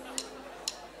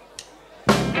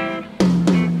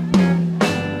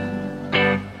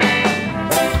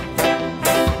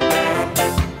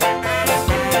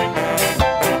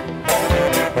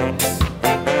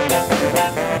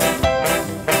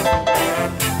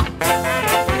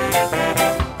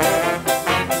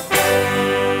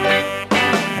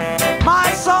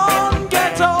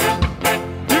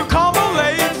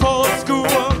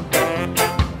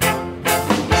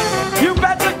 You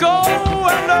better go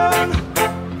and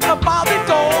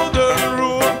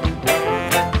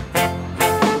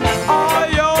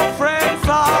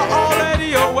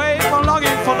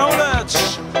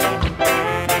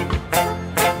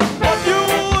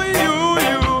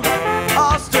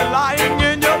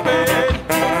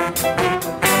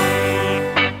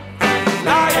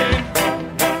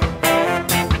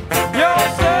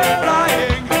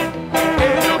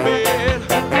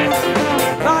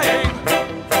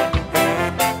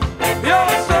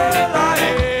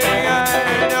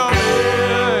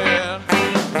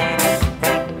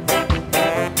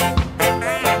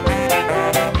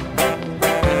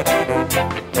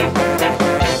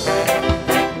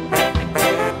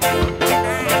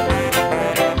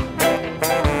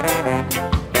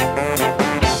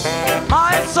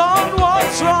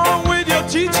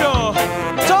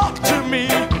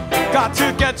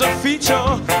teacher.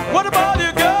 What about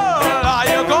you, girl? Are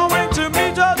you going to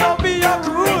meet her? Don't be a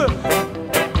fool.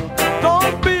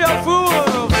 Don't be a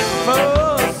fool.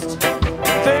 First,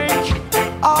 think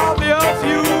of your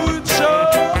future.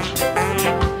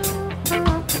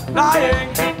 Lying.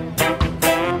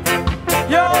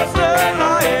 You're still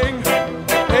lying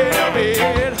in a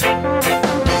bed.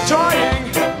 Trying.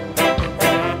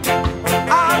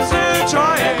 I'm still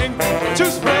trying to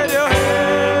spread your head.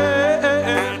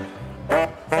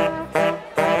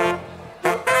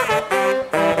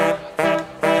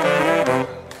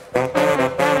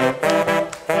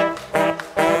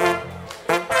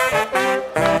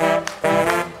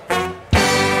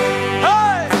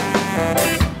 Hey!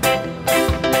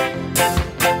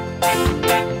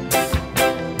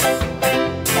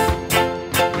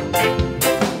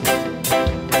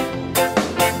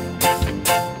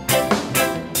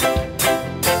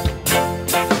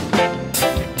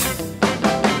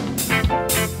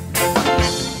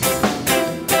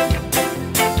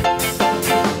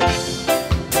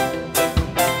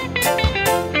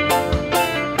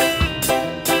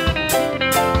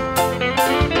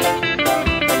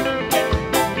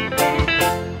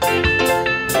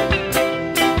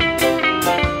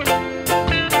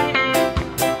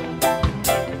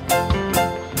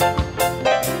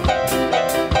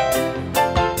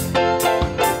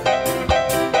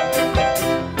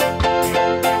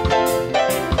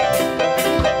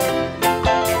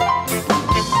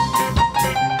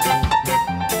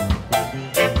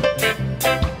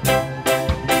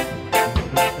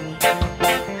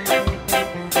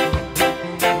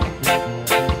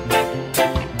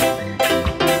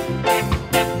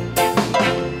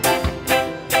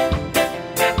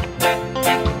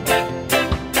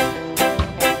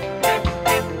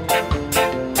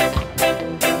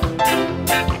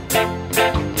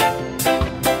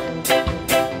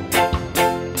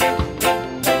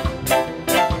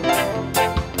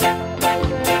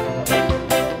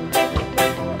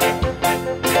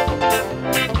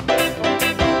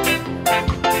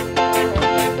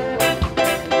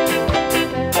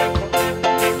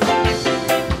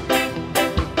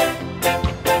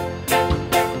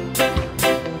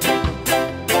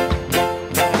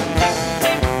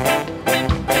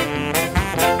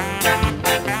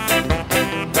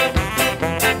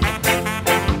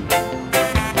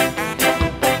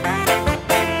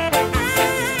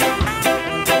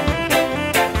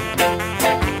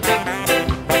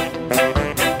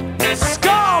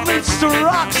 The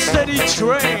rocksteady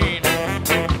train.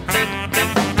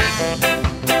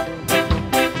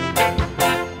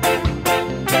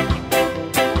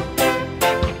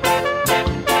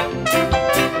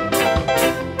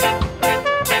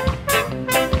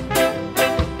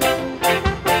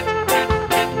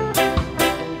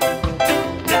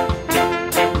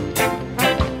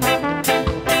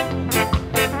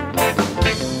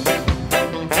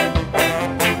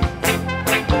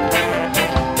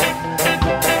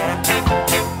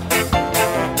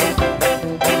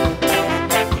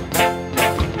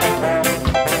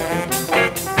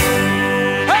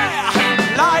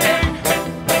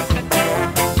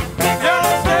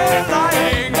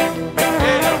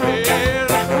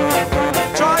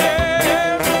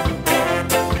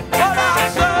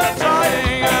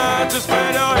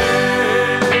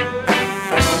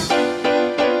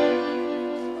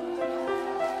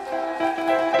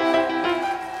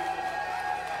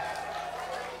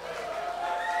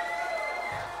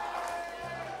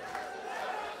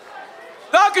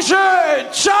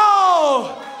 Dankeschön,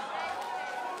 ciao!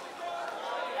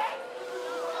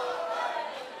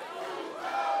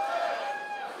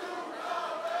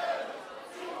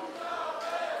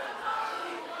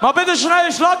 Mal bitte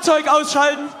schnell Schlagzeug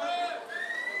ausschalten.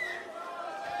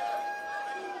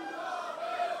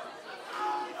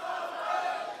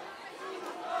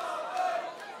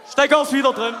 Stecker ist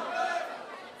wieder drin.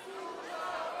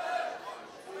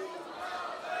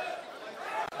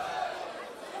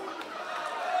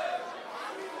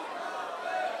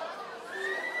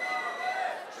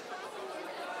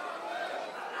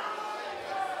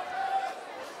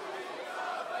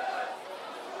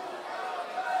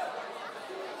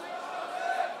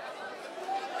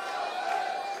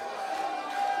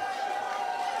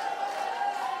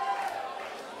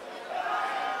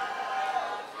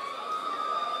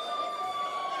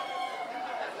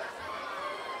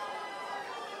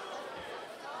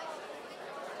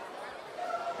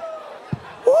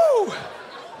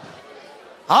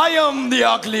 I am the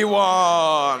ugly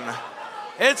one.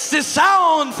 It's the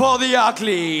sound for the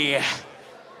ugly.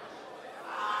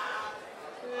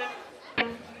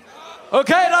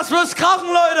 Okay, das muss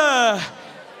krachen, Leute.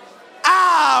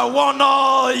 I want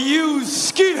all you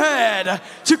skinhead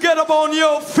to get up on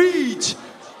your feet.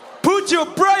 Put your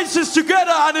braces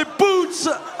together and the boots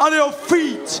on your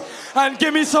feet. And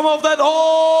give me some of that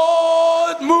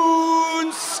old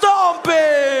moon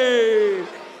stomping.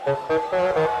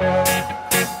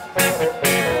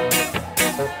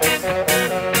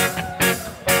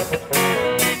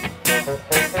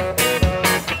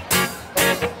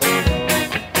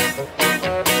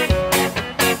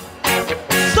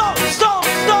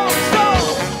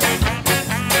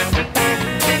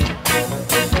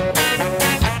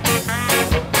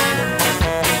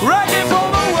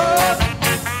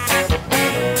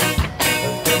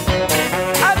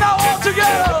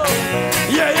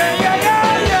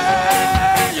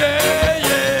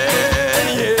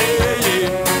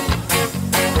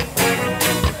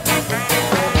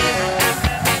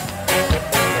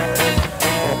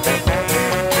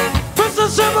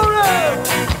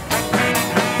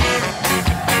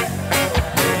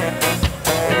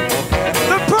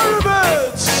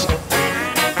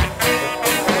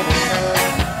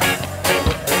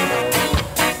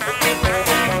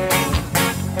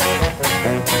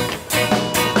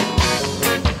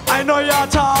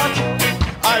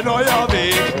 Ein neuer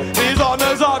Weg, die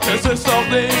Sonne sagt, es ist noch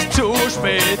nicht zu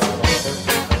spät.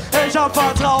 Ich hab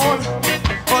Vertrauen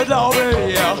und glaube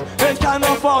hier, ich kann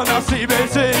nach vorn, dass sie mich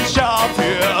sicher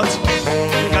führt.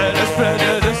 Es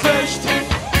blendet das Licht,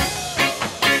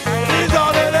 die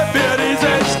Sonne nimmt mir die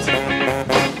Sicht.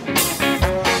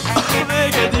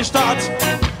 Weg in die Stadt,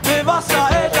 dem Wasser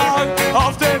entlang,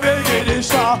 auf dem Weg in die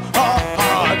Stadt.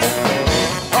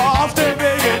 Auf dem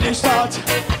Weg in die Stadt,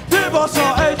 dem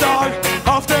Wasser entlang,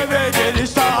 auf dem Weg in die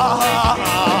Stadt.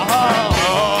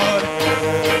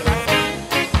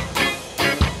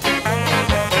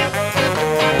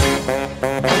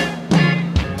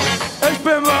 Ich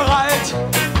bin bereit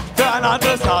für ein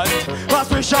anderes Land, was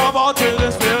mich erwartet,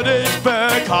 ist mir nicht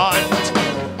bekannt.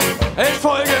 Ich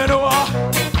folge nur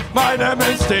meinem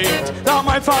Instinkt, da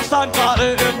mein Verstand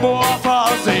gerade im Moor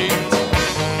versinkt.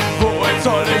 Wohin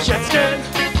soll ich jetzt gehen?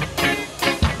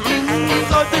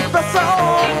 Sollte ich besser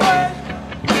umdrehen?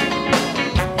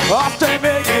 Auf dem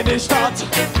Weg in die Stadt,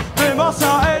 dem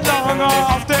Wasser entlang,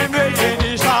 auf dem Weg in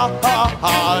die Stadt.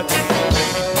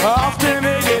 Auf dem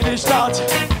Weg in die Stadt,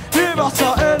 dem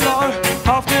Wasser entlang,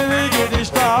 auf dem Weg in die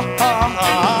Stadt.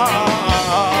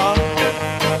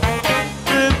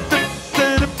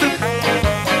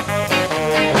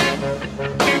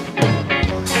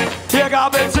 Hier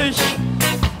gabelt sich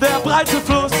der breite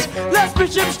Fluss, lässt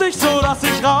mich im Stich, so dass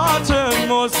ich raten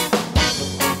muss.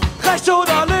 Rechts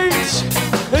oder links,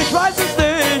 ich weiß es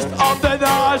nicht, ob denn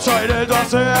da entscheidet,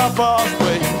 was er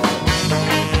verspricht.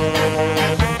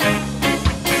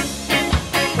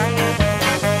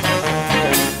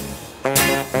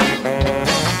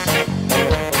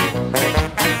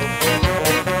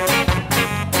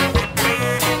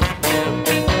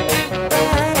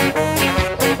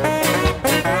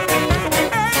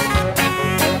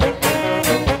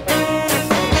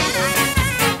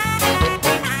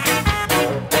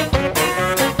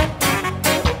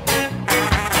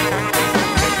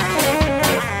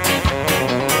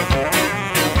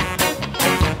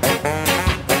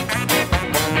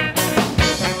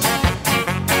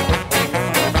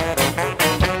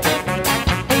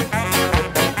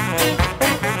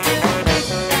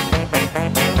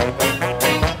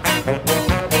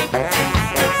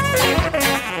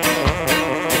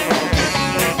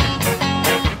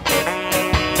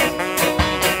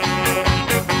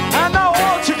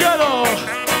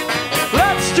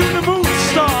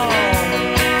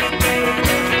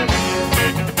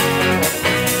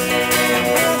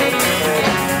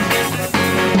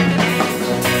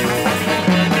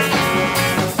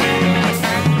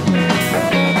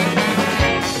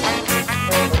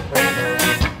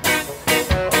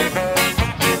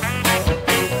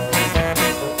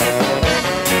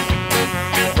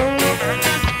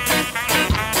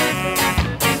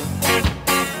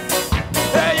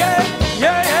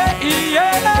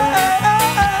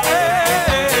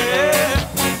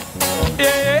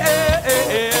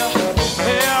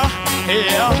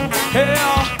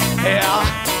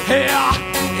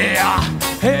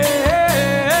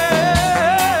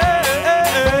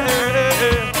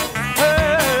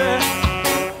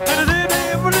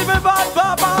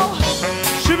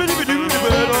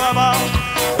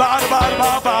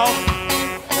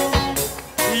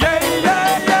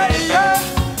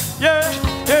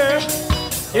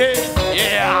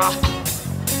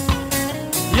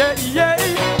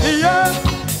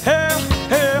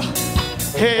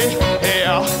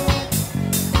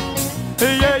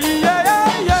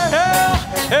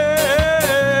 Hey.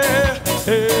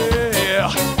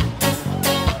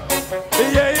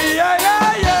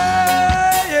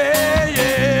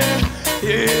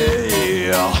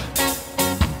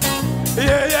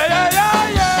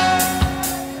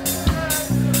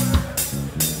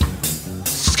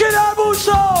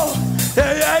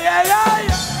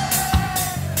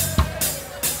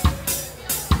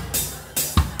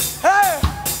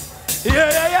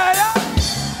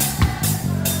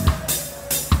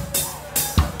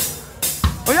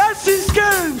 es ist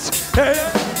Geld. Hey.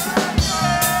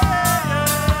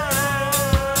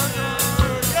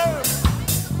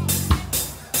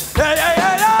 Ja, ja,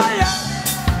 ja, ja, ja.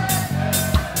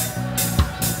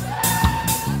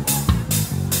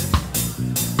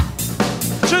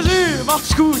 Tschüssi,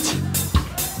 macht's gut.